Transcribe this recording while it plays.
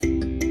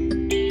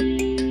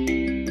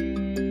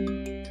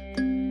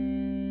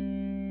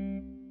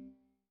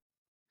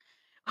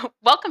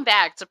Welcome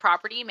back to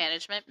Property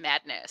Management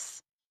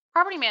Madness.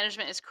 Property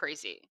management is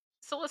crazy.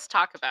 So let's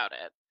talk about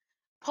it.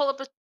 Pull up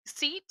a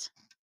seat,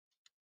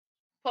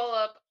 pull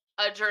up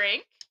a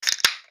drink.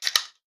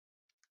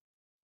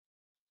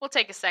 We'll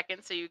take a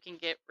second so you can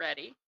get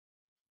ready.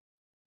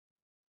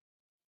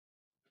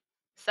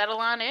 Settle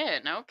on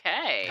in. Hope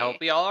Okay.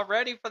 y'all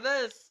ready for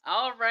this.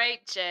 All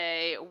right,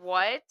 Jay.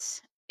 What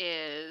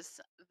is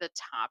the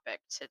topic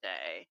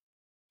today?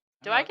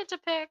 Do I Uh, get to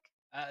pick?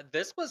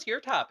 this was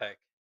your topic.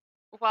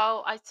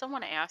 Well, I still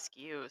want to ask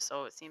you,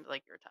 so it seems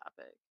like your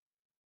topic.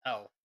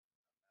 Oh,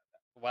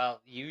 well,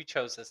 you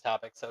chose this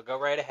topic, so go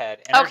right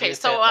ahead. Okay, Introduce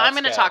so it. I'm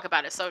Let's going to talk go.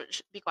 about it. So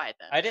be quiet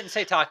then. I didn't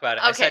say talk about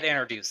it. I Okay. said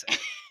introduce it.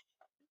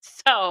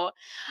 So,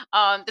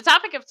 the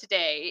topic of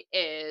today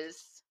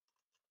is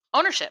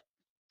ownership.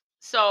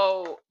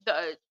 So,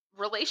 the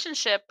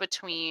relationship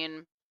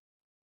between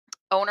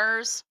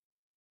owners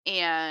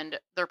and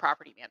their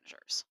property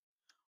managers,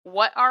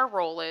 what our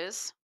role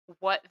is,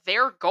 what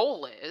their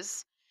goal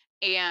is,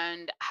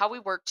 and how we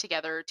work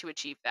together to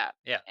achieve that.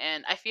 Yeah.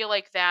 And I feel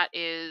like that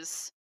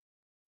is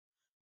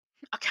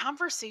a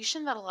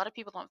conversation that a lot of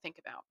people don't think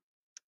about.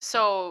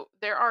 So,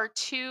 there are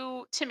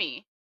to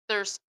me,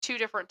 there's two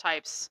different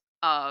types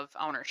of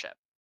ownership,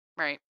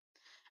 right?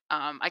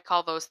 I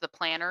call those the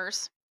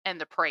planners and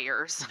the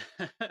prayers.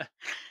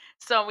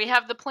 So we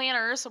have the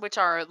planners, which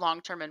are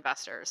long term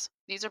investors.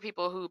 These are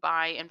people who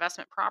buy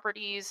investment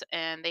properties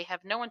and they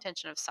have no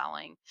intention of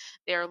selling.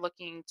 They're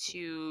looking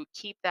to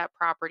keep that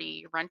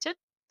property rented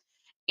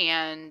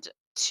and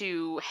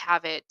to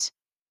have it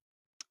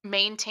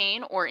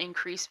maintain or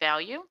increase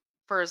value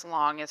for as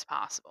long as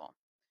possible.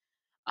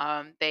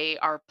 They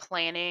are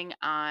planning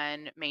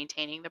on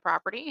maintaining the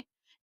property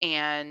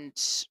and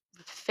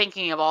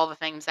thinking of all the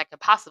things that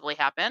could possibly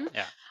happen.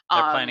 Yeah.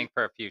 They're Um, planning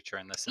for a future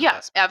in this yeah,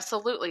 investment.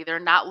 absolutely. They're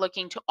not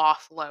looking to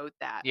offload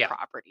that Yeah.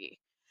 property.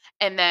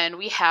 And then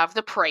we have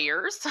the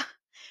prayers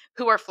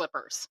who are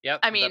flippers. Yep.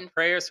 I The mean,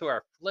 prayers who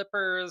are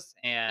flippers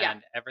yeah,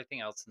 and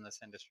everything else in this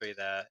industry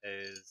that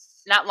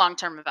is. not long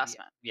term Yeah.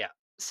 investment. Yeah.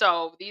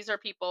 So these are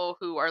people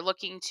who are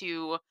looking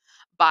to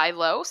buy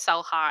low,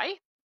 sell high.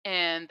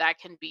 And that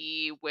can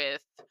be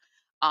with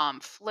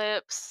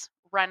flips,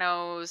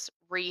 renos,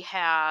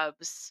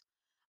 rehabs,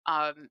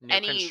 New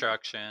any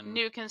construction.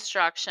 new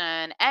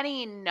construction,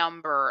 any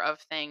number of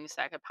things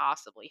that could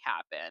possibly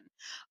happen.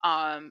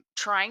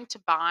 Trying to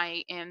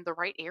buy in the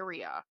right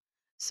area.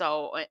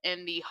 So,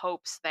 in the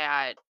hopes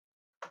that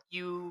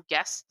you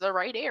guessed the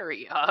right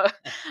area.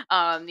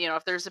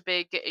 If there's a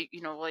big,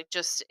 like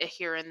just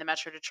here in the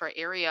Metro Detroit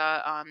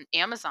area,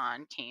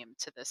 Amazon came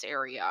to this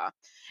area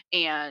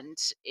and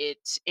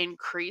it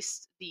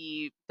increased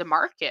the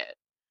market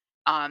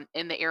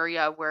in the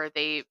area where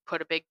they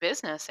put a big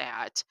business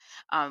at.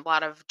 A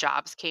lot of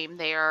jobs came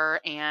there,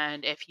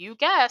 and if you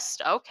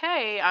guessed,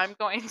 okay, I'm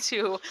going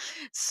to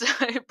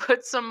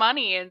put some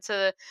money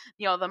into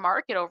the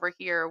market over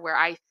here where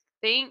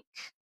think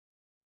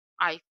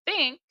I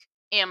think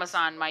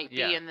Amazon might be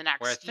Yeah. in the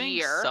Where I next think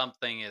year.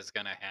 something is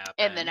going to In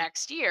the happen.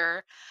 next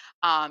year,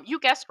 you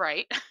guessed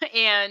right,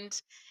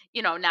 and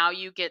now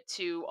you get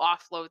to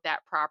offload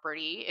that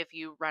property. If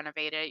you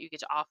renovate it, you get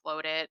to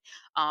offload it.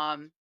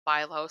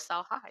 Buy low,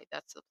 sell high.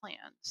 That's the plan.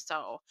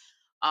 So,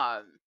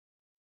 um,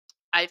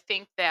 I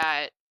think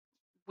that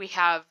we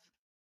have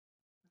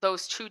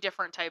those two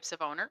different types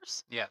of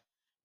owners, Yeah.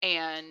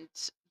 and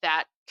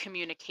that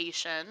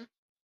communication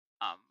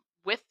um,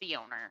 with the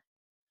owner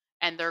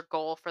and their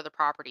goal for the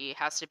property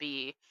has to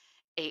be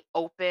a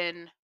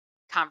open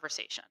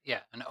conversation.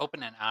 Yeah, an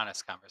open and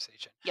honest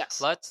conversation. Yes,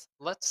 Let's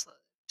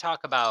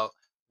talk about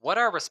what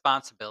our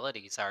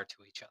responsibilities are to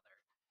each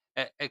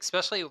other,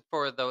 especially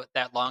for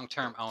that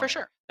long-term for owner.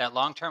 sure. That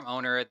long-term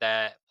owner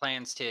that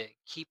plans to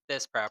keep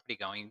this property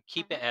going,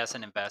 keep it Hmm. as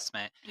an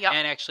investment, Yep.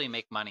 and actually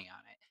make money on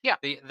it. Yeah.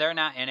 They're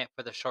not in it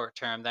for the short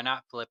term. They're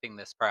not flipping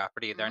this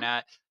property. They're Hmm.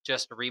 not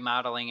just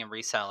remodeling and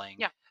reselling.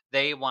 Yeah.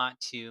 They want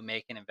to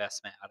make an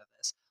investment out of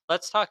this.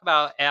 Let's talk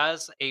about,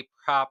 as a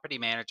property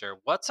manager,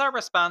 what's our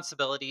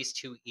responsibilities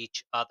to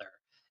each other.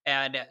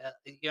 And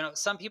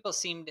some people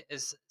seem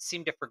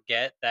to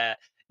forget that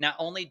not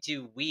only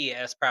do we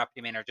as property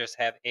managers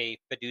have a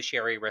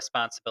fiduciary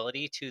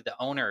responsibility to the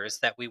owners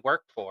that we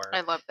work for,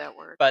 I love that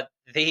word. but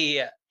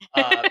the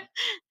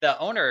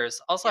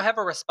owners also Yeah. have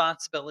a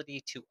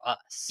responsibility to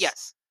us.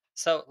 Yes.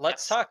 So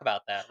let's Yes. talk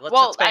about that. Let's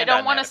Well, I expand don't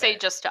on want that to a say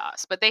bit. just to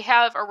us, but they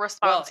have a Well, and to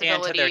their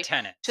responsibility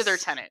to their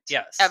tenants. tenant.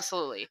 Yes.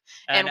 Absolutely.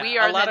 And And we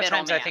a are the lot of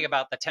times I think middleman.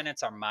 about the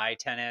tenants are my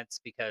tenants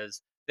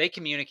because they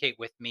communicate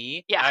with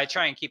me. Yeah. I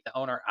try and keep the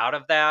owner out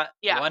of that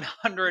Yeah.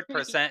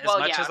 100% as Well,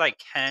 much yeah. as I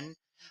can.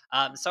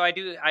 So I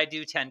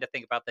do tend to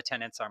think about the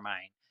tenants are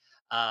mine.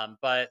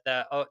 But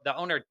the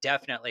owner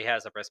definitely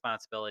has a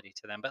responsibility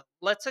to them. But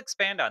let's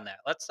expand on that.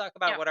 Let's talk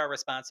about Yeah. what our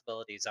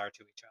responsibilities are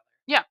to each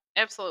Yeah.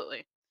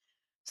 Absolutely.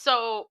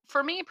 So,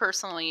 for me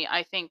personally,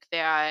 I think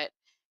that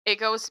it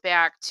goes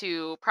back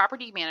to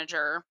property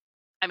manager.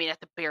 I mean, at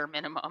the bare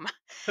minimum,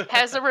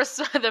 has the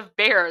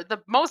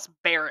most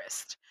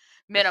barest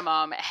other.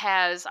 minimum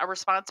has a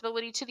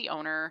responsibility to the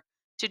owner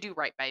to do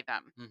right by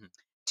them, Hmm.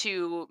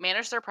 to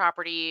manage their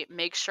property,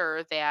 make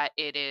sure that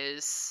it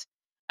is,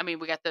 I mean,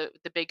 we got the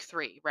big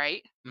 3,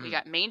 right? We Mhm.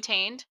 got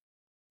maintained,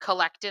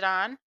 collected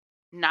on,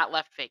 not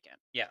left vacant,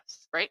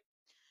 Yes. right?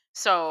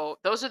 So,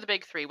 those are the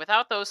big 3.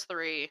 Without those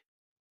 3,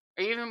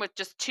 or even with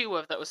just 2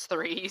 of those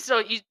 3, so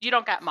you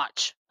don't got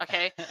much,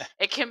 okay?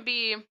 It can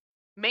be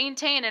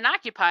maintained and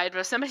occupied, but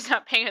if somebody's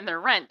not paying their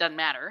rent, doesn't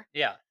matter.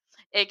 Yeah.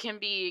 It can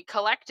be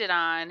collected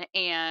on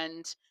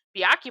and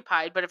be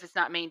occupied, but if it's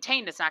not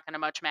maintained, it's not gonna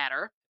much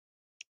matter.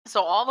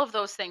 So all of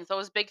those things,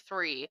 those big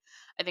 3,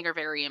 I think are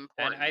very And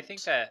I think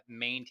important. that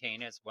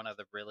maintain is one of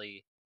the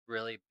really,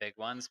 really big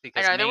ones I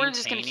because know, then we're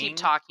just gonna keep maintaining,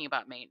 talking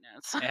about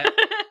maintenance. eh,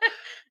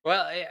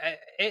 well,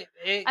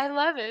 I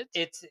love it.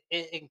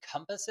 it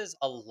encompasses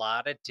a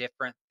lot of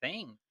different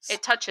things.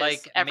 It touches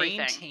Like everything.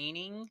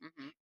 maintaining,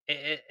 Mhm.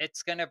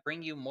 it's going to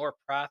bring you more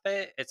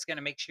profit. It's going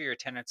to make sure your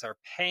tenants are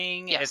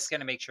paying. It's Yes.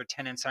 going to make sure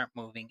tenants aren't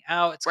moving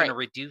out. It's going to Right.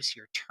 reduce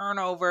your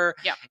turnover.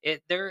 Yeah.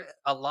 There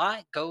a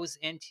lot goes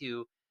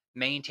into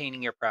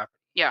maintaining your property.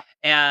 Yeah.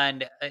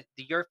 And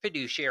your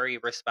fiduciary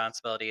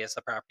responsibility as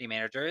the property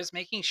manager is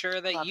making sure I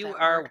that love you that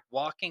word. are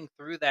walking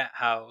through that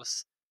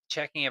house,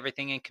 checking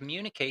everything, and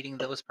communicating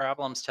those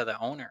problems to the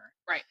owner.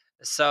 Right.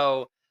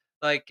 So,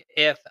 like,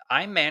 if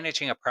I'm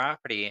managing a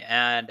property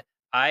and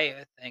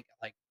I think,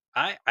 like,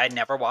 I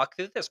never walk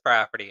through this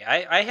property.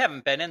 I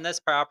haven't been in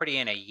this property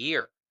in a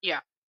year.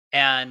 Yeah.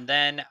 And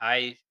then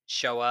I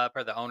show up,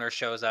 or the owner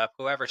shows up,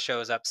 whoever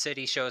shows up,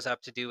 city shows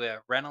up to do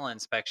a rental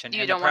inspection,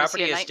 You and the don't wanna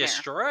see a property is nightmare.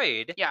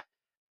 destroyed. Yeah.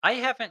 I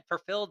haven't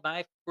fulfilled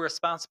my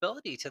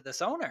responsibility to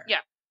this owner.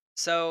 Yeah.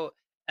 So,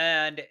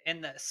 and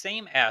in the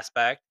same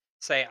aspect,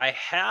 say I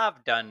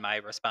have done my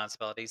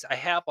responsibilities. I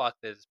have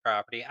walked through this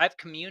property. I've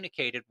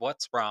communicated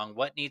what's wrong,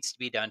 what needs to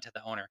be done to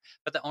the owner,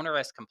 but the owner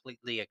has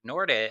completely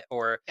ignored it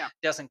or Yeah.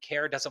 doesn't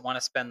care, doesn't want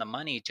to spend the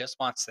money, just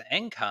wants the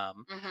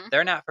income. Mhm.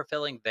 They're not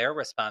fulfilling their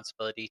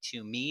responsibility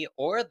to me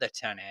or the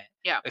tenant,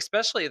 Yeah.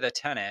 especially the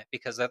tenant,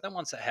 because they're the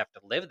ones that have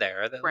to live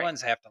there. They're the Right.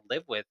 ones that have to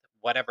live with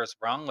whatever's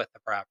wrong with the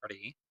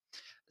property.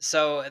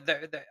 So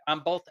on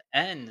both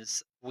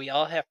ends, we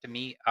all have to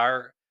meet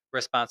our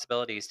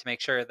responsibilities to make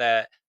sure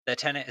that the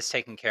tenant is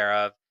taken care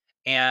of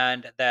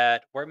and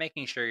that we're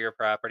making sure your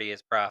property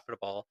is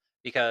profitable.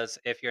 Because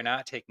if you're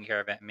not taking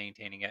care of it and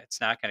maintaining it, it's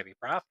not going to be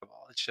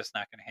profitable. It's just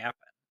not going to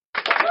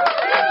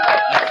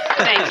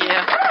Thank happen.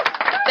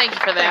 you. Thank you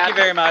for Thank you that.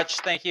 very much.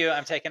 Thank you.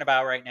 I'm taking a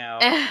bow right now.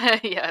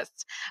 Yes.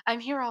 I'm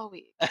here all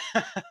week.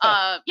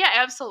 Yeah,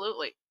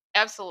 absolutely.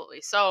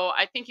 Absolutely. So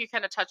I think you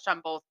kind of touched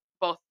on both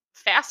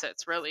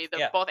facets, really, the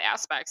Yeah. both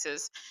aspects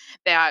is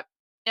that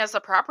as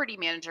a property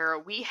manager,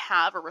 we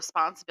have a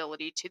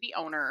responsibility to the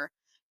owner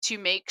to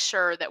make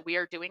sure that we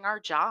are doing our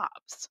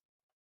jobs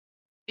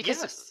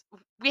because Yes.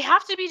 we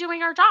have to be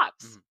doing our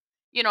jobs.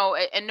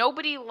 Mhm. And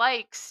nobody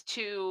likes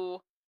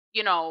to,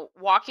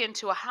 walk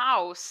into a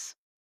house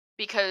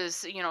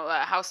because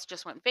a house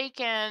just went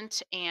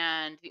vacant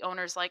and the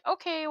owner's like,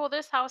 okay, well,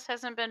 this house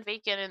hasn't been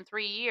vacant in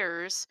 3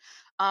 years.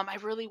 I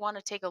really want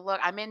to take a look.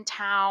 I'm in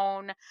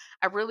town.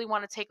 I really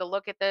want to take a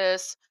look at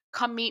this.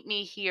 Come meet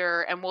me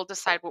here and we'll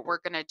decide what we're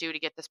going to do to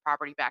get this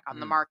property back on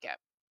the Mhm. market.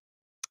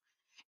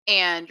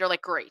 And you're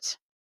like, great,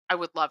 I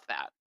would love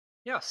that.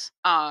 Yes.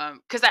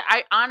 Because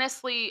I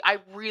honestly, I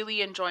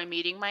really enjoy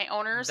meeting my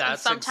owners, and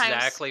That's sometimes,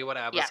 exactly what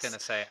I was yes, gonna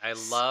say. I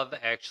s- love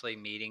actually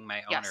meeting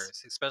my yes,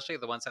 owners, especially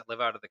the ones that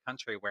live out of the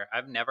country where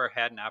I've never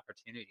had an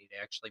opportunity to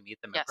actually meet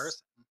them in yes,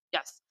 person.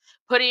 yes.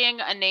 Putting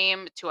a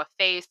name to a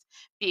face,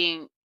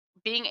 being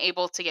being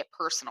able to get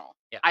personal.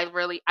 Yeah. I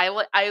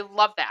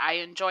love that. I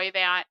enjoy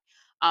that,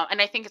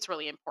 and I think it's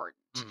really important.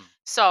 Mhm.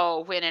 So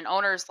when an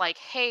owner's like,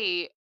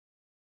 "Hey,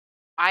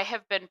 I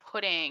have been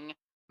putting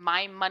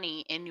my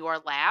money in your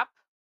lap.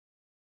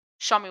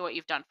 Show me what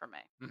you've done for me,"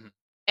 Mhm.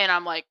 and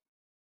I'm like,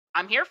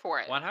 "I'm here for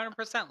it.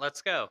 100%.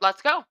 Let's go.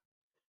 Let's go."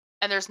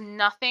 And there's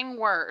nothing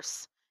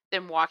worse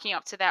than walking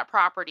up to that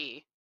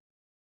property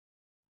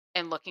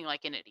and looking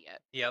like an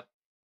idiot. Yep.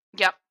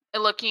 Yep.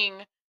 And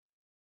looking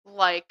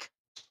like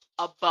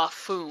a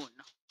buffoon.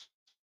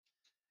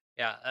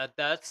 Yeah,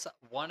 that's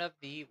one of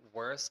the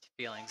worst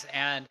feelings.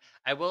 And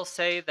I will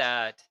say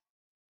that,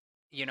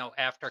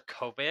 after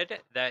COVID,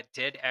 that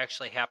did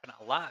actually happen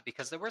a lot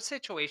because there were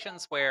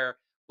situations where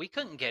we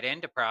couldn't get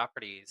into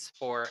properties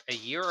for a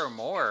year or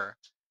more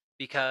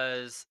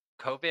because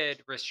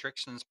COVID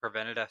restrictions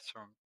prevented us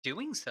from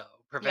doing so, Yeah.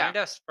 prevented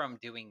us from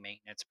doing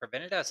maintenance,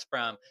 prevented us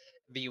from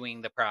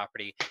viewing the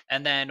property.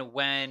 And then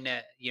when,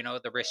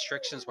 the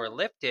restrictions were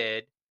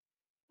lifted,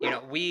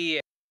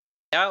 we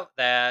found out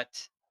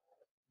that,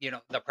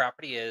 the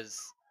property is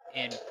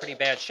in pretty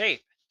bad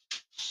shape.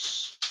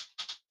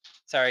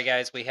 Sorry,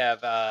 guys, we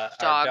have our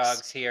Dogs.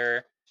 dogs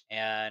here,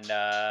 and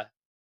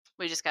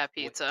We just got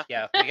pizza.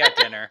 yeah, we got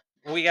dinner.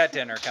 We got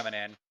dinner coming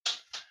in.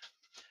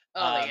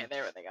 Oh, Um,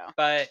 there they go.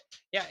 but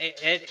yeah,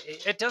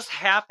 it does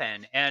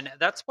happen, and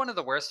that's one of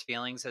the worst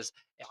feelings. Is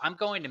I'm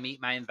going to meet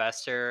my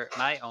investor,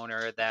 my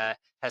owner that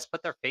has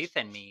put their faith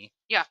in me,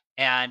 Yeah.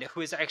 and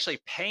who is actually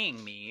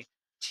paying me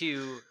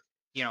to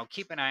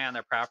keep an eye on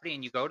their property,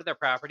 and you go to their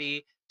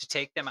property to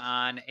take them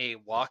on a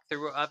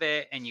walkthrough of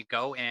it, and you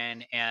go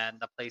in and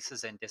the place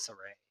is in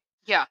disarray.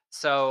 Yeah.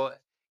 So,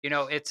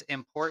 it's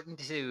important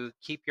to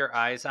keep your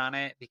eyes on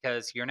it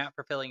because you're not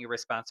fulfilling your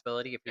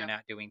responsibility if you're Yeah.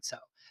 not doing so.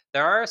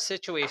 There are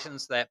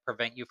situations that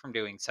prevent you from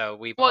doing so.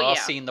 We've Well, all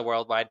yeah. seen the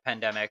worldwide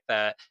pandemic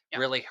that Yeah.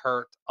 really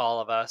hurt all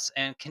of us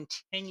and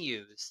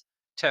continues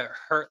to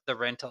hurt the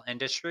rental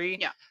industry.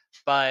 Yeah.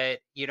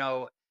 But,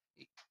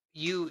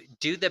 you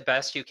do the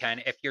best you can.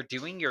 If you're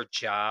doing your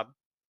job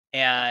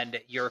Yeah.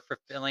 and you're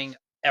fulfilling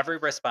every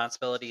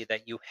responsibility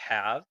that you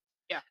have,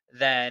 Yeah.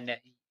 then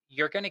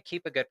you're going to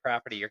keep a good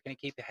property. You're going to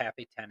keep a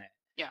happy tenant.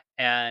 Yeah.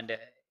 And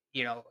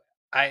you know,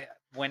 I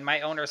when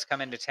my owners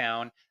come into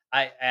town,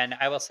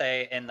 I will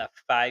say in the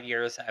 5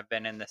 years I've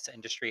been in this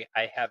industry,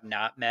 I have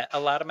not met a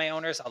lot of my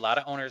owners. A lot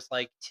of owners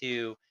like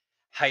to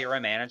hire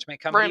a management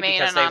company Remain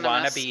because they want to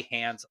anonymous. be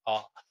hands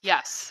off.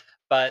 Yes.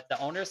 But the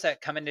owners that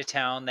come into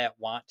town that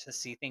want to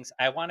see things,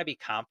 I want to be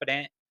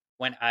confident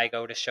when I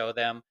go to show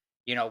them,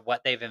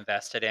 what they've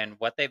invested in,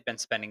 what they've been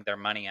spending their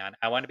money on.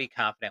 I want to be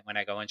confident when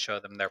I go and show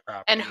them their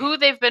And property. who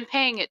they've been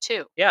paying it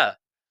to. Yeah.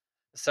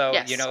 So,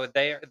 Yes.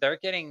 they're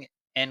getting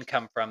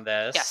income from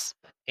this, Yes.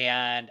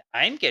 and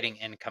I'm getting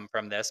income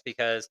from this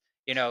because,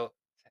 you know,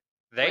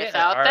 they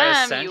Without are them, you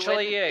wouldn't.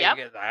 essentially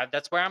Yep.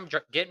 that's where I'm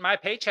getting my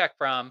paycheck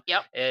from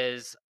Yep.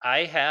 is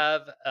I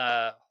have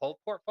a whole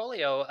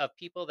portfolio of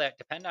people that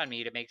depend on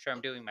me to make sure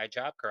I'm doing my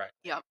job correctly.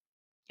 Yep.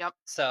 Yep.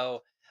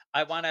 So,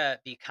 I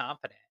wanna be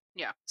confident.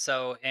 Yeah.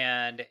 So,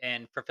 and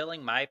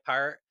fulfilling my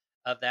part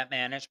of that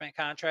management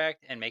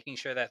contract and making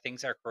sure that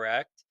things are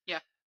correct, Yeah.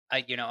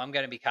 I'm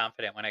gonna be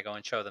confident when I go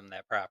and show them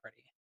that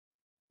property.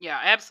 Yeah,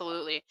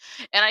 absolutely.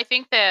 And I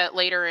think that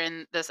later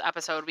in this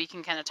episode, we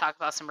can kind of talk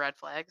about some red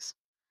flags.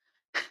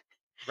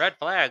 Red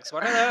flags,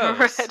 what are Red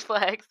those?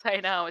 flags. I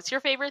know it's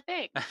your favorite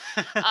thing.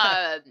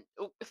 Uh,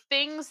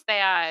 Things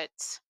that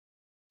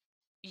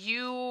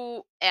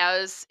you,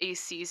 as a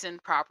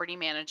seasoned property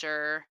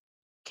manager,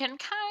 can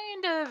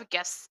kind of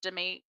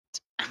guesstimate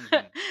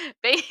Mhm.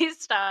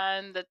 based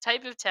on the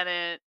type of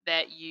tenant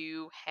that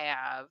you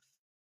have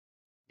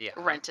Yeah.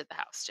 rented the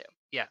house to.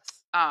 Yes.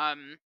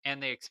 Um,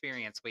 And the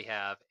experience we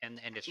have in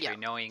the industry yeah,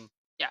 knowing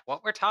yeah,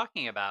 what we're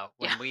talking about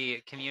yeah. when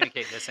we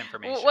communicate this What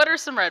information. are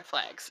some red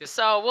flags? Just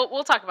So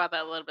we'll talk about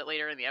that a little bit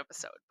later in the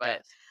episode.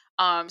 But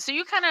yes. so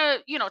you kind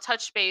of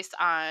touched base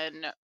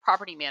on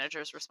property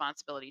managers'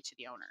 responsibility to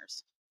the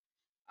owners.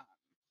 Um,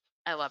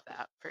 I love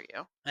that for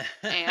you,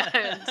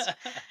 and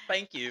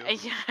Thank you.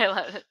 yeah, I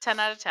love it. 10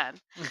 out of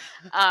 10.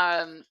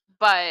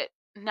 But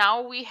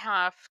now we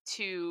have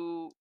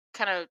to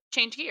kind of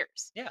change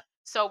gears. Yeah.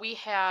 So we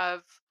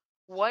have,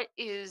 what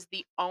is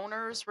the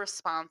owner's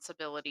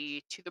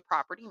responsibility to the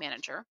property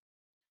manager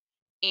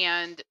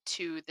and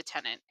to the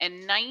tenant?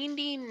 And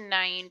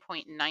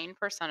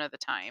 99.9% of the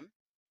time,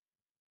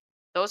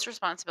 those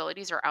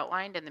responsibilities are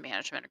outlined in the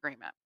management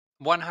agreement.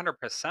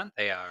 100%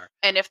 they are.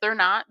 And if they're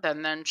not,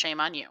 then shame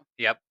on you.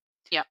 Yep.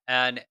 Yep.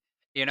 And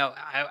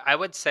I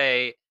would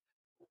say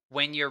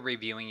when you're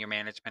reviewing your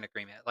management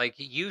agreement, like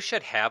you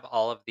should have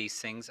all of these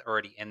things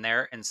already in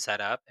there and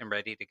set up and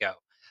ready to go.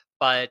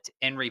 But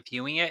in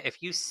reviewing it,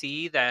 if you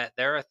see that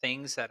there are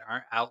things that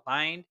aren't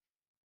outlined,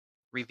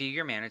 review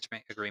your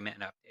management agreement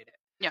and update it.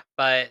 Yeah.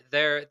 But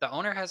the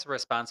owner has a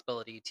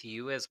responsibility to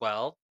you as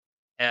well,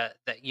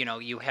 that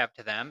you have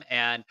to them.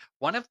 And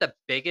one of the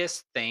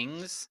biggest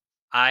things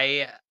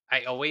I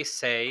always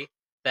say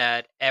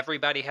that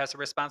everybody has a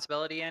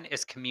responsibility in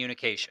is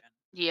communication.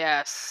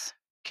 Yes.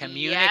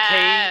 Communicate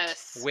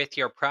Yes. with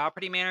your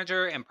property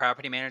manager, and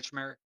property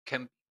management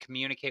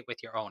communicate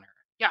with your owner.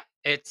 Yeah.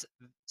 It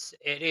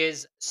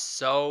is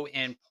so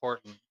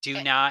important. Do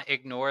Eh, not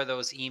ignore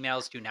those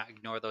emails, do not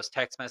ignore those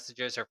text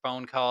messages or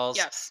phone calls.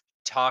 yes.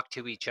 Talk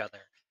to each other,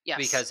 Yes.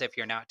 because if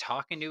you're not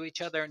talking to each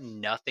other,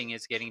 nothing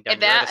is getting done.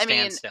 And You're at that, a I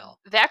mean, standstill.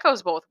 that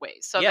goes both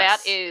ways. So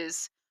that Yes.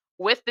 is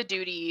with the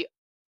duty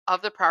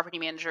of the property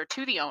manager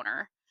to the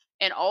owner,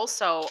 and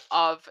also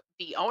of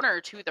the owner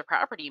to the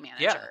property Yeah.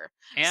 manager.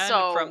 And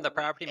from So the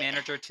property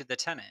manager to the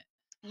tenant.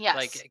 yes,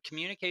 Like,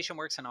 communication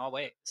works in all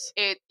ways.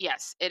 it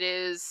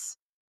is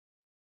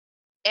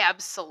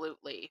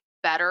absolutely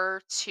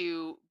better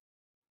to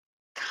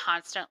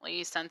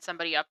constantly send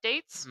somebody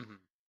updates. Mhm.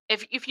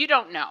 If you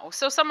don't know.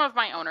 So some of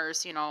my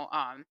owners,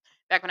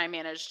 back when I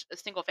managed a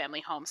single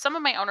family home, some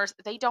of my owners,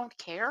 they don't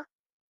care.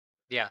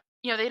 Yeah.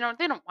 They don't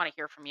want to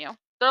hear from you.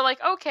 They're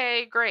like,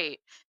 "Okay, great."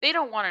 They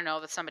don't want to know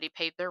that somebody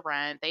paid their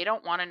rent. They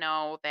don't want to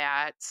know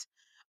that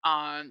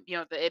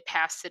that it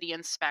passed city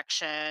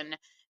inspection.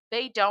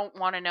 They don't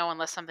want to know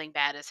unless something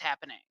bad is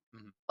happening.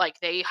 Mhm. Like,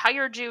 they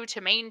hired you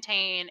to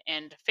maintain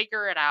and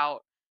figure it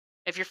out.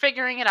 If you're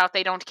figuring it out,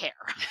 they don't care.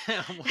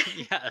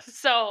 Yes.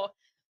 So,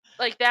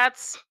 like,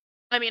 that's,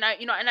 I mean,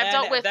 and I've And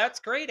dealt with, that's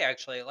great,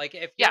 actually. Like,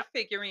 if yeah, you're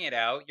figuring it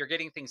out, you're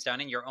getting things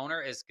done, and your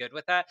owner is good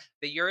with that,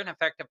 that you're an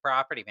effective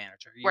property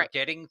manager. You're right.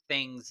 getting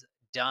things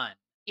done.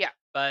 Yeah.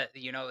 But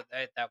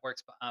that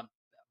works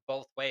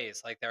both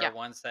ways. Like, there are Yeah.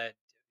 ones that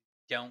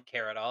don't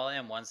care at all,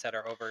 and ones that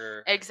are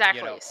over.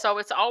 Exactly. So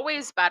it's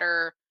always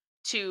better.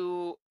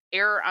 to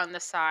err on the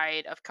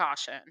side of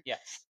caution.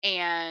 Yes.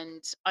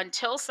 And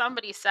until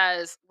somebody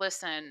says,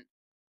 listen,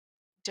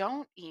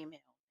 don't email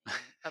me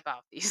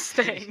about these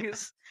Yeah,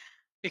 things,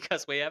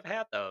 because we have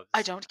had I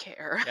those. don't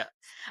care. Yes.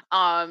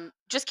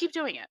 Just keep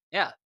doing it.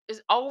 Yeah.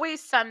 Is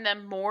always send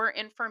them more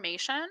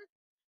information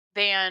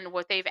than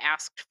what they've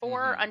asked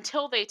for Mhm.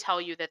 until they tell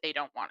you that they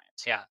don't want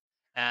it. Yeah.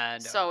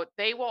 And, So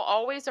they will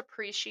always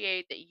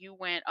appreciate that you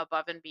went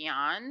above and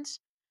beyond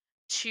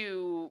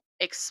to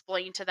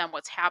explain to them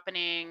what's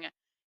happening.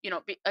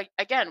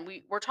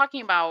 Again, we're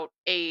talking about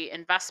a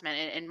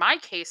investment. In my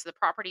case, the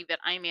property that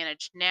I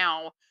manage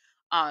now,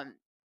 um,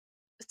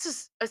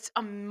 it's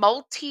a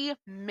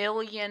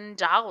multi-million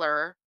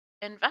dollar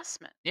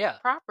investment yeah.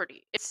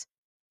 property.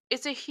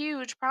 It's a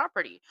huge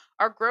property.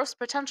 Our gross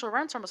potential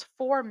rent's almost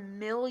 $4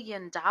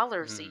 million a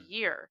Mhm.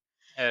 year.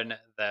 And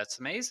that's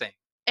amazing.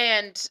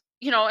 And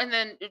and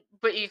then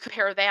but you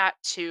compare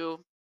that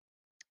to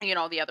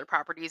the other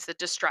properties, the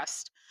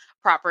distressed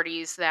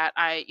properties that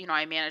I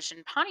managed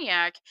in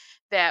Pontiac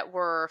that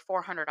were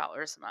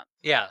 $400 a month.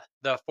 Yeah,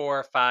 the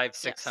 4, 5,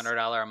 six Yes. hundred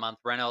dollar a month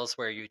rentals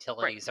where Right.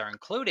 utilities are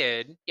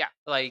included, Yeah.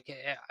 like,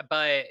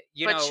 but,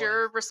 But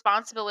your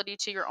responsibility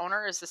to your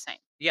owner is the same.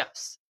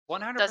 yes,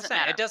 Doesn't 100%. It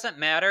matter. doesn't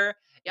matter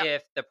Yep.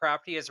 if the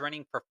property is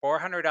renting for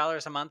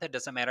 $400 a month. It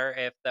doesn't matter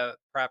if the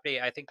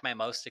property, I think my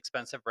most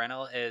expensive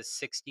rental is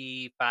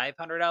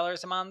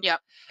 $6,500 a month.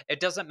 Yep. It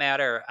doesn't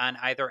matter on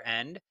either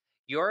end.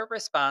 Your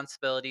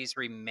responsibilities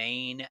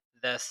remain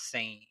the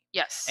same.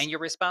 Yes. And your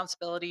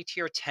responsibility to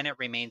your tenant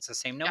remains the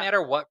same no Yeah.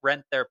 matter what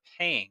rent they're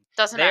paying.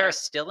 Doesn't They are matter.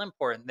 still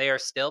important. They are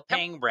still Yep.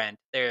 paying rent.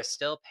 They are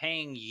still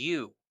paying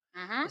you.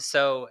 Mhm.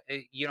 So,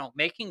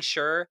 making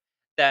sure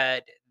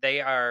that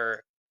they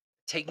are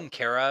taken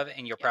care of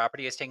and your Yep.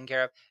 property is taken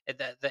care of,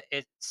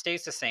 it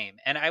stays the same.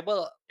 And I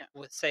will Yeah.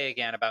 would say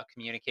again about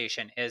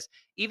communication is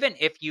even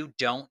if you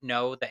don't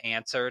know the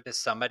answer to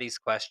somebody's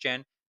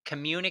question,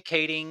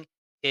 communicating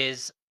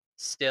is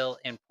still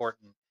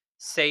important.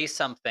 Say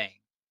something.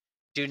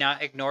 Do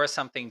not ignore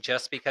something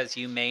just because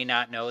you may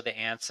not know the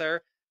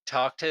answer.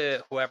 Talk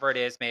to whoever it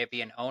is, may it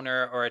be an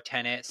owner or a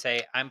tenant.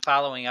 Say, I'm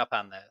following up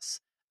on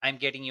this. I'm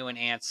getting you an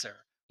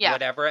answer, Yeah.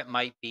 whatever it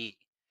might be.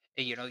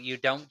 You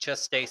don't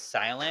just stay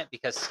silent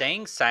because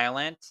staying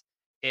silent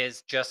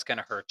is just going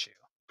to hurt you.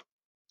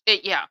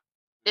 Yeah. Mhm.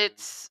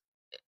 It's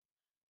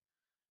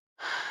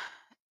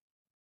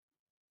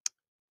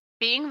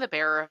being the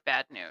bearer of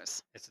bad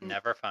news. It's N-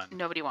 never fun.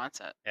 Nobody wants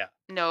it. Yeah.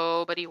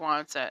 Nobody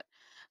wants it.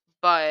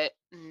 But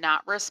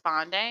not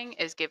responding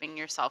is giving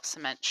yourself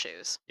cement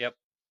shoes. Yep.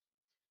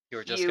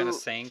 You're just going to You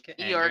sink and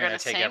you're you're going gonna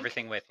to take sink.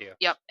 everything with you.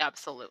 Yep,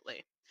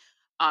 absolutely.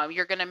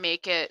 You're gonna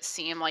make it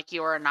seem like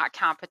you are not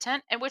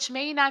competent, and which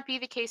may not be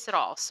the case at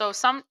all. So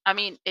I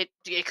mean, it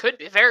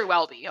could very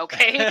well be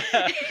okay.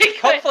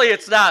 It could. Hopefully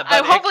it's not, but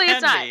it Hopefully it's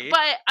can not, be.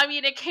 but I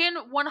mean, it can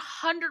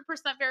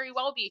 100% very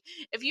well be.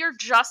 If you're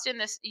just in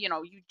this, you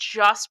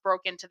just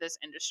broke into this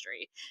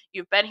industry,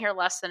 you've been here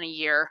less than a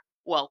year.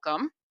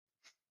 Welcome.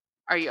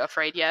 Are you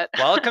afraid yet?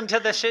 Welcome to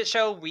the shit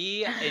show.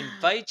 We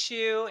invite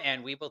you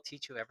and we will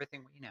teach you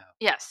everything we know.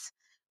 Yes.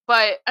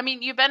 But I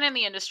mean, you've been in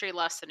the industry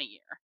less than a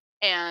year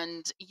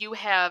and you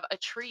have a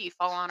tree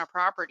fall on a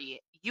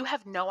property. You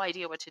have no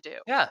idea what to do.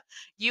 Yeah.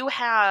 You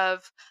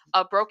have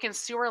a broken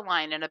sewer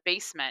line in a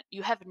basement.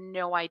 You have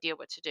no idea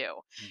what to do.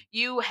 Mm.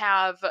 You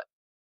have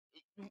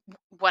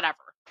whatever.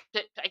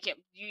 I can't.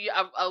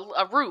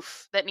 A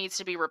roof that needs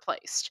to be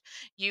replaced.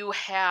 You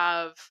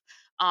have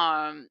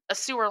a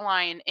sewer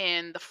line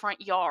in the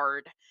front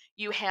yard.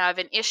 You have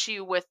an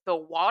issue with the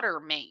water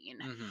main.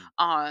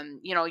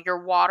 Mhm. Your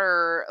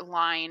water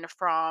line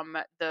from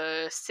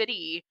the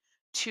city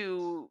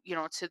to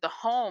the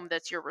home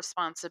that's your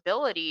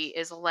responsibility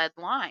is a lead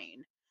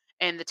line,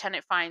 and the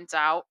tenant finds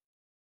out,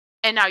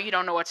 and now you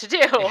don't know what to do.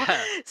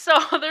 Yeah. So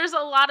there's a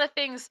lot of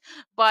things,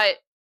 but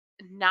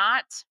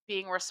not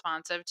being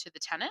responsive to the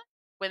tenant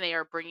when they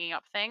are bringing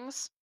up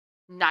things,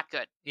 not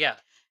good. Yeah.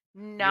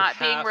 You Not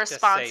being have to say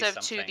responsive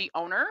to something. the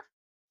owner,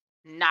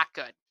 not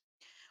good.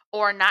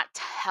 Or not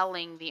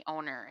telling the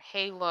owner,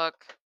 hey,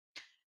 look,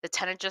 the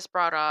tenant just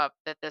brought up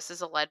that this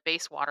is a lead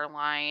based water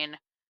line.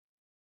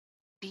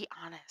 Be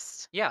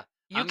honest. Yeah.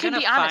 You I'm can going to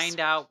be honest. find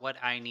out what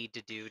I need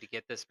to do to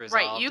get this Right.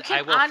 resolved.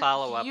 I will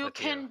follow up You with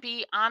you. can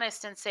be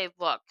honest and say,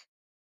 look,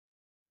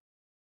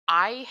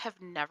 I have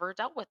never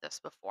dealt with this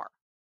before,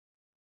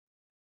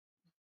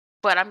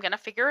 but I'm going to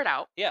figure it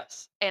out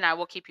Yes. and I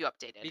will keep you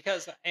updated.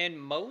 Because in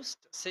most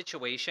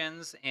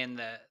situations in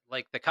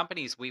the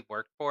companies we've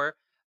worked for,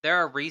 there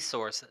are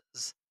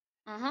resources.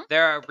 Mhm.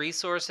 There are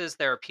resources,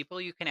 there are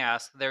people you can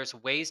ask, there's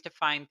ways to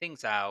find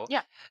things out.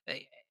 Yeah.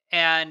 eh,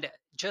 And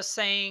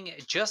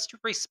just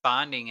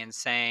responding and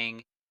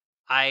saying,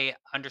 I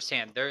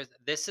understand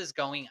this is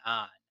going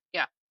on.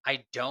 Yeah.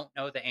 I don't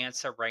know the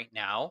answer right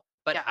now,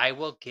 but Yeah. I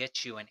will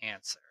get you an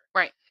answer.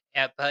 Right.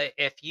 But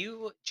if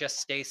you just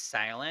stay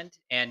silent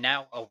and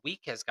now a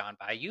week has gone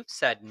by, you've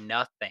said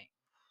nothing,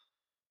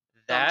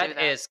 Don't do that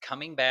that. is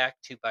coming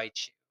back to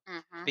bite you.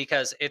 Mhm.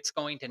 because it's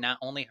going to not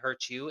only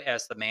hurt you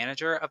as the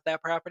manager of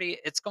that property,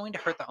 it's going to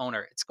hurt the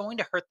owner. It's going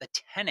to hurt the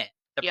tenant,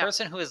 the Yeah.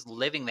 person who is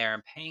living there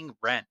and paying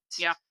rent.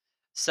 Yeah.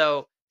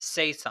 So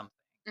say something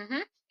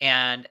Mhm.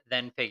 and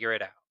then figure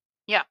it out.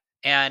 Yeah.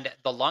 And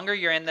the longer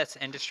you're in this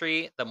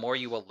industry, the more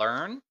you will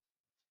learn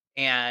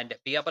and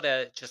be able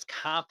to just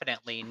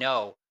confidently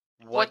know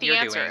What what the you're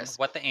answer doing, is.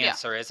 what the Yeah.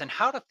 answer is, and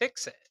how to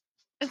fix it.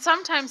 And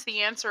sometimes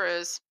the answer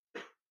is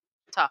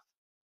tough.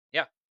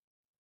 Yeah.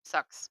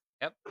 Sucks.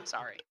 Yep.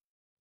 Sorry.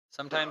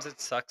 Sometimes it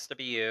sucks to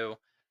be you,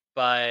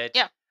 but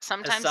Yeah.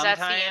 Sometimes that's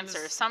the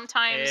answer. sometimes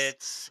Sometimes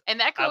it's and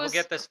that I will goes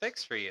get this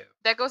fixed for you.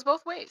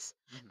 both ways.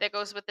 Mhm. That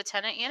goes with the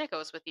tenant and it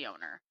goes with the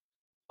owner.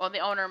 Well, the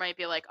owner might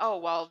be like, "Oh,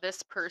 well,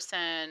 this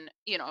person,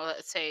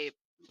 let's say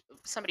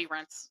somebody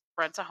rents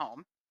a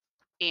home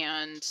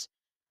and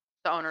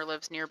the owner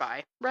lives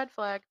nearby." Red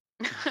flag.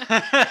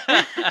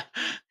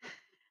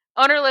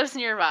 Owner lives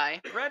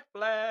nearby Red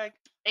flag.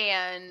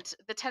 and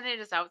the tenant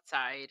is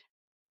outside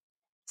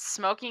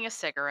smoking a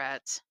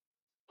cigarette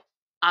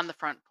on the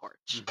front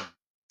porch. Mhm.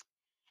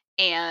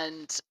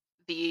 And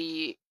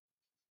the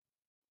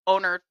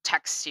owner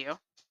texts you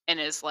and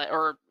is like,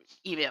 or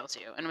emails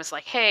you and was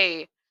like,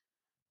 "Hey,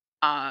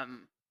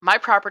 my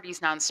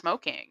property's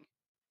non-smoking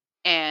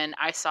and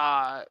I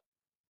saw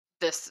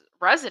this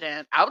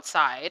resident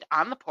outside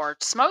on the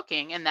porch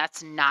smoking and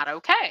that's not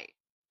okay."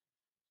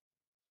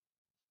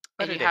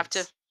 But And you it have to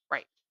is.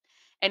 right.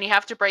 And you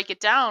have to break it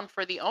down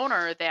for the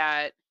owner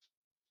that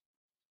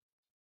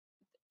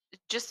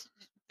just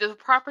the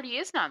property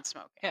is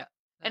non-smoking. Yeah.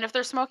 And Uh, if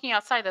they're smoking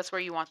outside, that's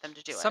where you want them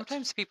to do it.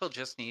 Sometimes people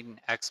just need an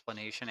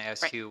explanation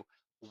as Right. to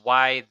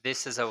why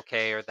this is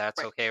okay or that's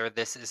Right. okay or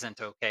this isn't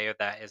okay or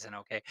that isn't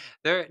okay.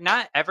 There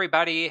not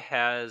everybody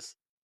has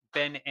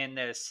been in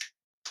this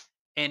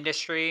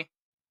industry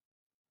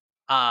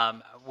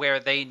where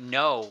they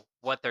know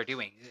what they're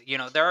doing.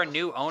 There are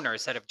new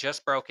owners that have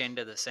just broke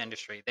into this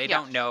industry. They Yeah.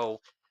 don't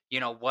know,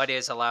 what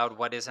is allowed,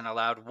 what isn't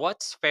allowed,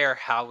 what's fair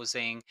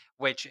housing,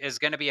 which is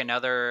going to be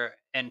another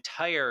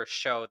entire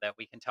show that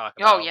we can talk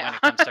Oh about when yeah.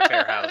 it comes to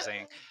fair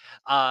housing.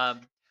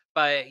 Um,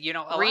 but a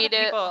lot of Read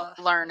it, people,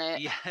 learn it,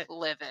 yeah,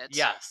 live it.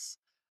 yes,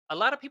 a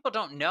lot of people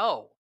don't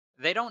know.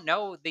 They don't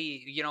know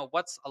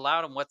what's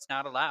allowed and what's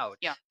not allowed.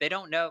 Yeah. They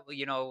don't know,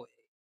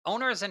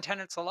 owners and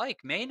tenants alike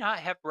may not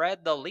have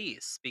read the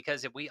lease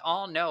because if we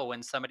all know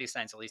when somebody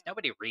signs a lease,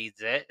 nobody reads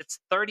it. It's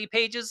 30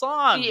 pages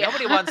long. Yeah.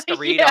 Nobody wants to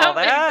read all Yep,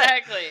 that.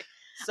 exactly.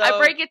 I So,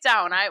 break it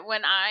down.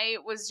 When I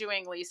was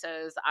doing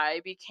leases, I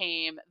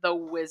became the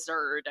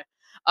wizard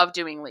of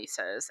doing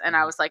leases. And I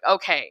mhm, was like,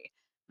 okay,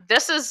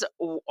 this is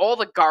all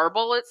the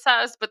garble it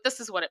says, but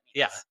this is what it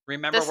yeah, means.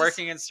 remember This is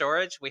working in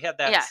storage? We had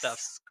that stuff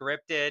yes.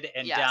 scripted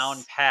and down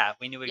Yes. pat.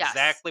 We knew Yes.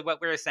 exactly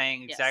what we were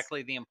saying, Yes.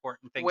 exactly the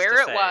important things to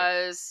Where it say.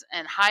 was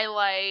and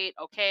highlight,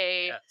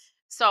 okay. Yes.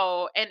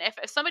 So, and if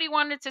somebody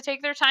wanted to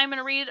take their time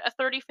and read a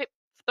 35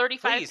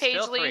 Please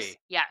feel page lease, free.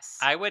 yes.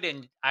 I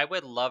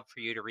would love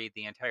for you to read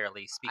the entire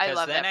lease I because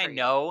love then that I for you.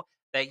 know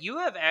that you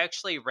have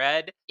actually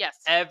read Yes.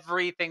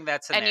 everything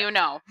that's in And there. you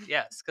know.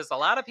 Yes, because a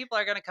lot of people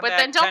are going to come But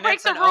then back, don't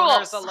break tenants the and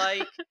owners rules.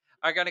 alike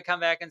are going to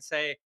come back and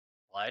say,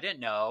 "Well, I didn't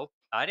know.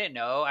 I didn't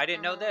know. I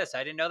didn't know Mhm. this.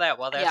 I didn't know that."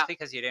 Well, that's Yeah.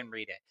 because you didn't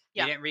read it.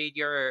 You Yeah. didn't read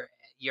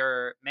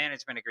your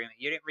management agreement.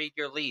 You didn't read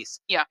your lease.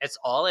 Yeah. It's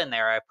all in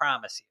there, I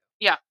promise you.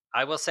 Yeah.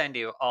 I will send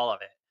you all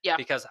of it Yeah.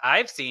 because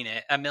I've seen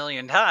it a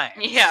million times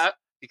Yeah.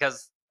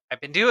 because I've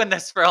been doing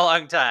this for a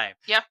long time.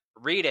 Yeah.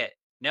 Read it,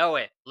 know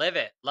it, live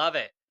it, love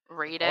it,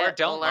 Read or it,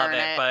 don't love learn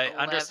it, it, but live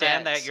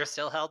understand that it. you're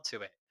still held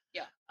to it.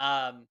 Yeah.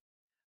 Um,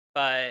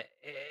 but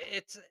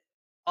it's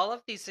all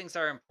of these things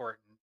are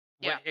important,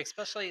 Yeah.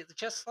 especially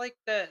just like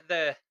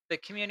the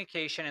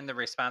communication and the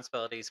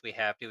responsibilities we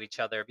have to each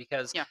other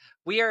because Yeah.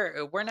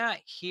 we're not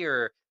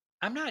here.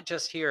 I'm not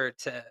just here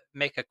to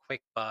make a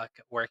quick buck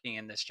working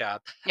in this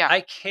job. Yeah.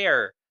 I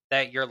care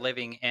that you're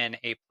living in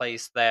a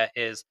place that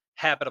is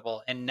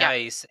habitable and Yeah.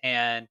 nice,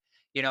 and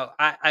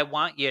I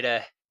want you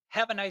to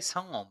have a nice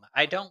home.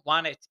 I don't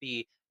want it to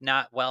be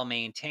not well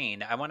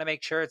maintained. I want to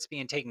make sure it's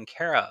being taken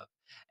care of.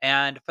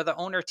 And for the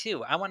owner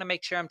too, I want to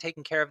make sure I'm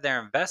taking care of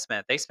their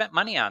investment. They spent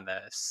money on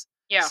this.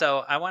 Yeah. So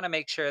I want to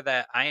make sure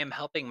that I am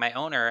helping my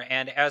owner.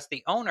 And as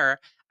the owner,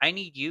 I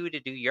need you to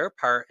do your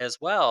part as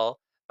well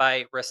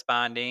by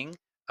responding,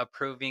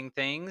 approving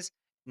things,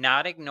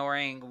 not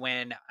ignoring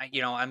when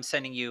I'm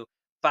sending you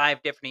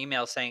 5 different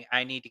emails saying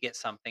I need to get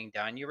something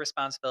done. Your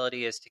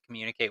responsibility is to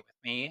communicate with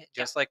me, Yeah.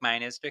 just like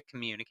mine is to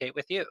communicate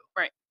with you.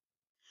 Right.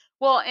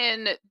 Well,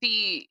 and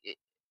the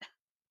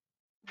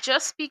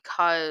just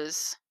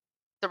because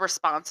the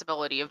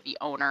responsibility of the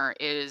owner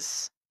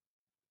is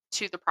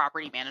to the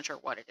property manager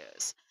what it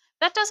is,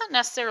 that doesn't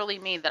necessarily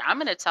mean that I'm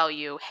going to tell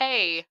you,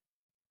 "Hey,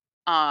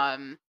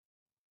 um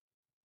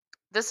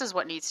this is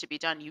what needs to be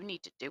done. You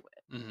need to do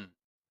it." Hmm.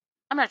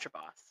 I'm not your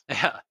boss.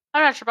 Yeah.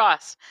 I'm not your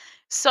boss.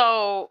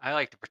 So, I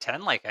like to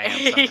pretend like I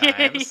am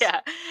sometimes. yeah.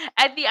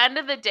 At the end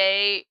of the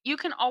day, you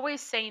can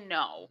always say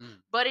no,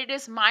 Mm, but it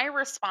is my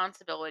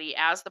responsibility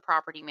as the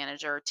property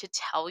manager to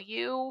tell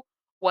you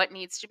what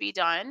needs to be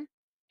done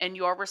and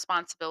your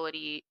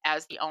responsibility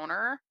as the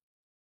owner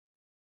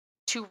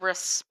to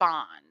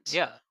respond.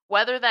 Yeah.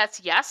 Whether that's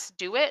yes,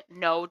 do it,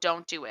 no,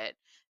 don't do it.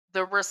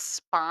 The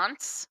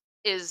response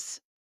is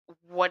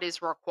what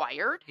is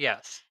required,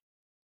 Yes.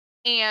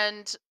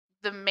 and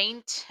the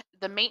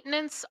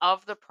maintenance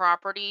of the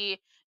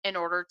property in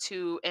order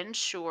to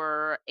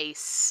ensure a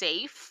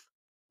safe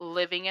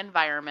living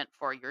environment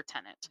for your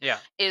tenant Yeah.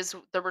 is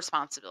the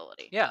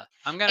responsibility. Yeah.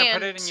 I'm gonna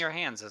put it And in your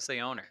hands as the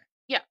owner.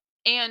 yeah,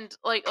 and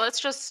like let's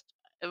just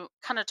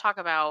kind of talk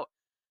about,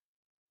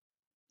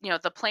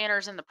 the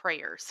planners and the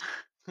prayers.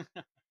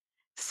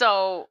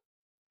 So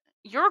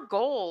your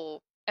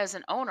goal as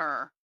an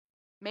owner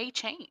may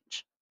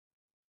change,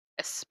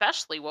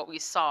 especially what we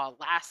saw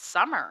last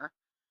summer,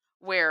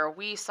 where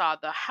we saw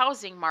the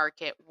housing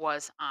market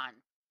was on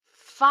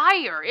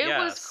fire. It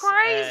was Yes, and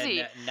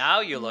crazy. now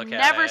you look at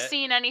Never it,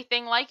 seen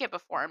anything like it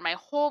before in my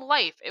whole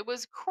life. It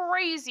was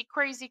crazy,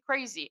 crazy,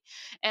 crazy.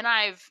 And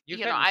you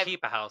couldn't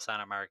keep a house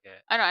on a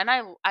market. I know,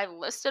 and I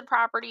listed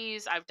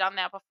properties. I've done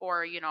that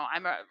before.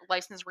 I'm a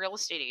licensed real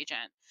estate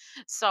agent,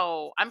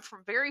 so I'm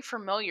very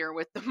familiar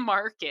with the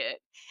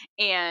market.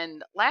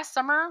 And last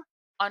summer,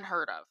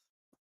 unheard of.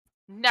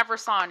 Never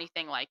saw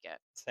anything like it.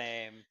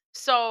 Same.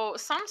 So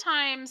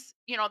sometimes,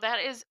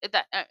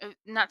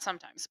 not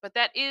sometimes, but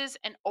that is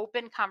an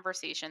open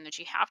conversation that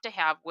you have to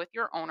have with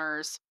your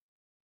owners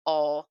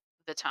all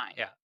the time.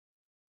 Yeah.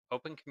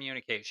 Open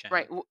communication.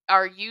 Right?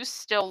 Are you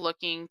still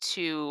looking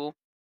to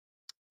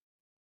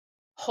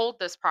hold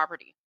this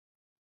property?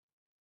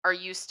 Are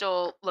you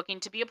still looking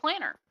to be a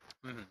planner?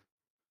 Mhm.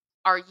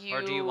 Are Or do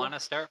you you wanna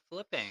start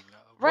flipping?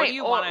 What do right?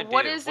 you wanna Or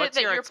what do? is it What's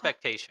that your you're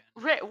expectation?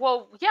 right?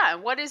 Well, yeah.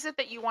 What is it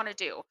that you want to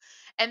do?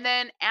 And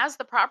then, as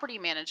the property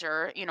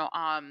manager,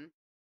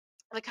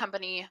 the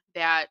company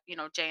that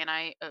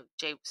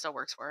Jay still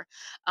works for,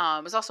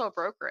 was also a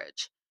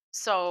brokerage.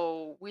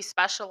 So we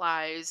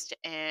specialized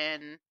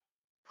in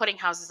putting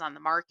houses on the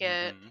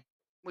market. Mhm.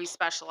 We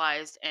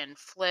specialized in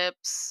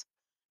flips,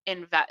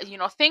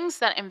 things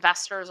that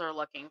investors are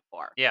looking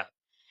for. Yeah.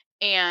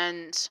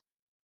 And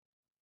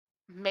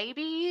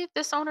maybe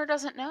this owner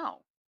doesn't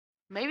know.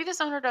 Maybe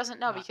this owner doesn't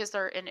know Yeah. because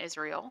they're in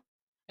Israel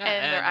Yeah,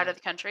 and they're out of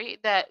the country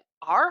that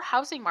our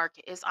housing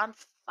market is on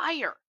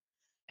fire.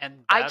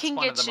 and I that's can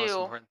one of the get most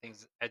you, important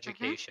things, hmm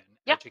education,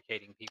 yeah,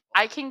 educating people.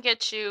 I can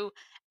get you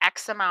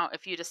X amount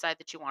if you decide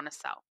that you want to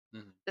sell.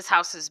 Mhm. This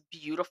house is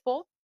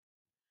beautiful.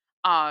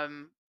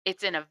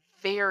 It's in a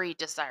very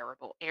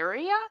desirable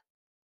area.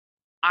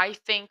 I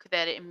think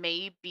that it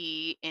may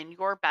be in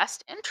your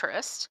best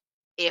interest,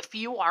 if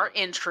you are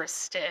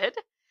interested,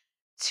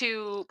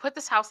 to put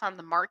this house on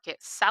the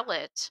market, sell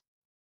it,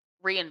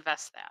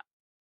 reinvest that.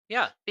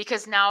 Yeah.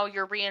 Because now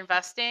you're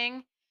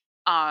reinvesting,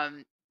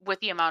 with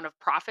the amount of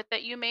profit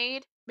that you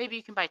made, maybe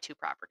you can buy 2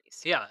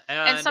 properties. Yeah,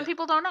 And some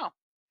people don't know.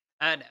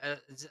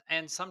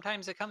 and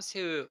sometimes it comes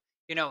to,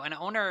 an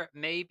owner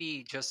may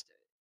be just,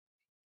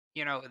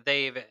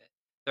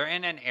 they're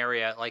in an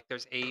area, like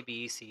there's A,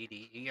 B, C,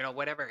 D,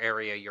 whatever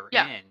area you're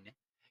Yeah. in,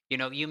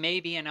 you may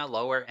be in a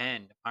lower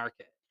end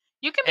market.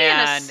 You can be in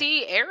a And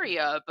C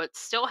area, but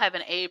still have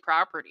an A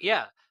property,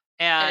 yeah,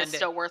 and it's and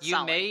still worth you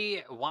selling.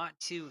 may want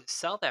to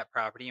sell that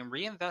property and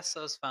reinvest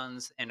those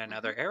funds in Mhm.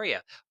 another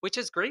area, which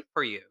is great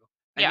for you.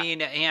 I Yeah.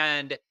 mean,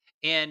 and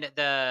in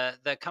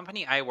the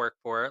company I work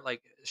for,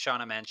 like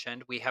Shauna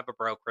mentioned, we have a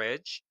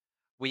brokerage.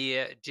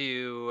 We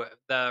do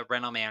the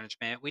rental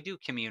management. We do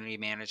community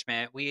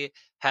management. We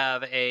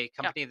have a Yeah.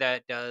 company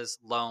that does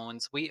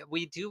loans.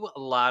 We do a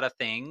lot of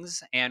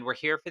things, and we're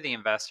here for the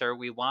investor.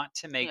 We want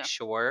to make Yeah.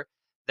 sure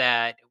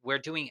that we're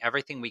doing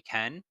everything we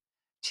can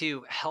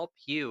to help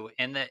you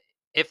in the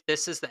if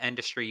this is the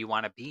industry you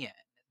want to be in,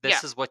 Yeah.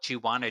 this is what you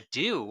want to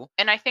do,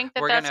 And I think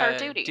that we're that's our gonna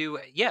duty do,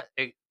 yeah,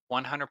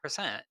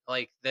 100%.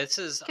 Like this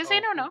is, because they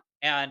don't know.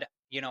 and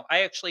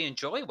I actually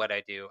enjoy what I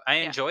do. I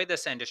Yeah. enjoy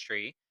this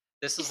industry.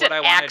 This You is said what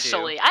I want to do.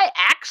 actually. I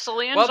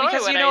actually Well, enjoy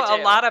because what I a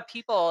do. lot of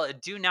people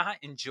do not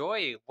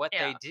enjoy what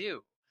they Yeah.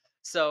 do.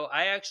 So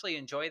I actually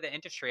enjoy the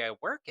industry I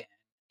work in.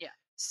 Yeah.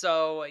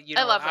 So,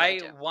 I love what I I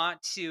do.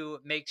 want to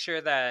make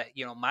sure that,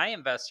 my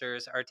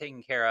investors are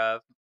taken care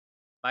of,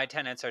 my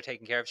tenants are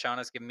taken care of.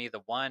 Shauna's giving me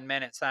the 1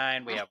 minute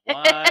sign. We have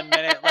 1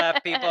 minute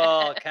left,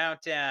 people.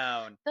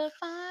 Countdown. The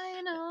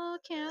final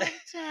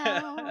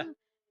countdown.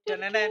 Do,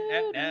 do,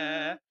 do, do. All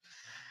right.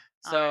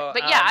 So,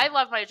 But yeah, I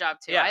love my job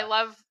too. I yeah,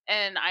 love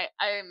and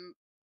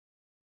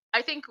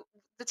I think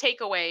the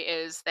takeaway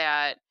is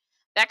that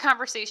that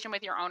conversation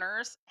with your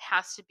owners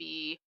has to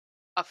be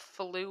a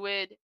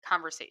fluid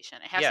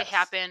conversation. It has to yes.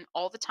 happen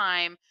all the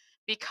time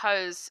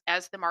because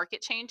as the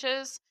market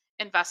changes,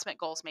 investment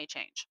goals may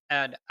change.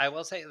 And I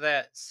will say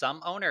that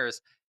some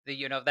owners,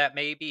 that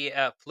may be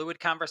a fluid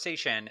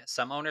conversation.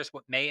 Some owners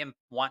may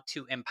want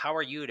to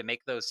empower you to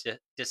make those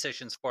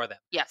decisions for them.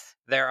 Yes,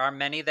 There are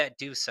many that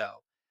do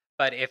so.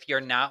 But if you're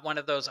not one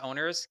of those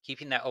owners,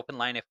 keeping that open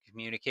line of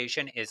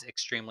communication is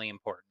extremely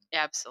important.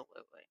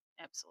 absolutely.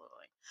 Absolutely.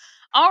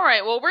 All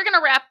right. Well, we're going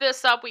to wrap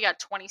this up. We got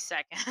 20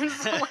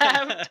 seconds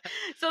left.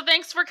 So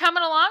thanks for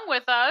coming along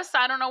with us.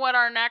 I don't know what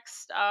our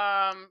next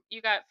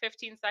you got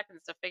 15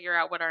 seconds to figure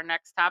out what our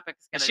next topic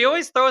is going to She be.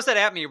 always throws it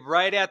at me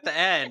right at the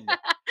end.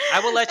 I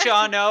will let you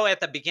all know at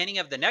the beginning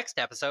of the next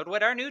episode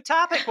what our new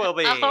topic will All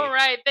be.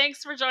 right.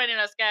 Thanks for joining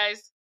us,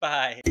 guys.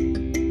 Bye.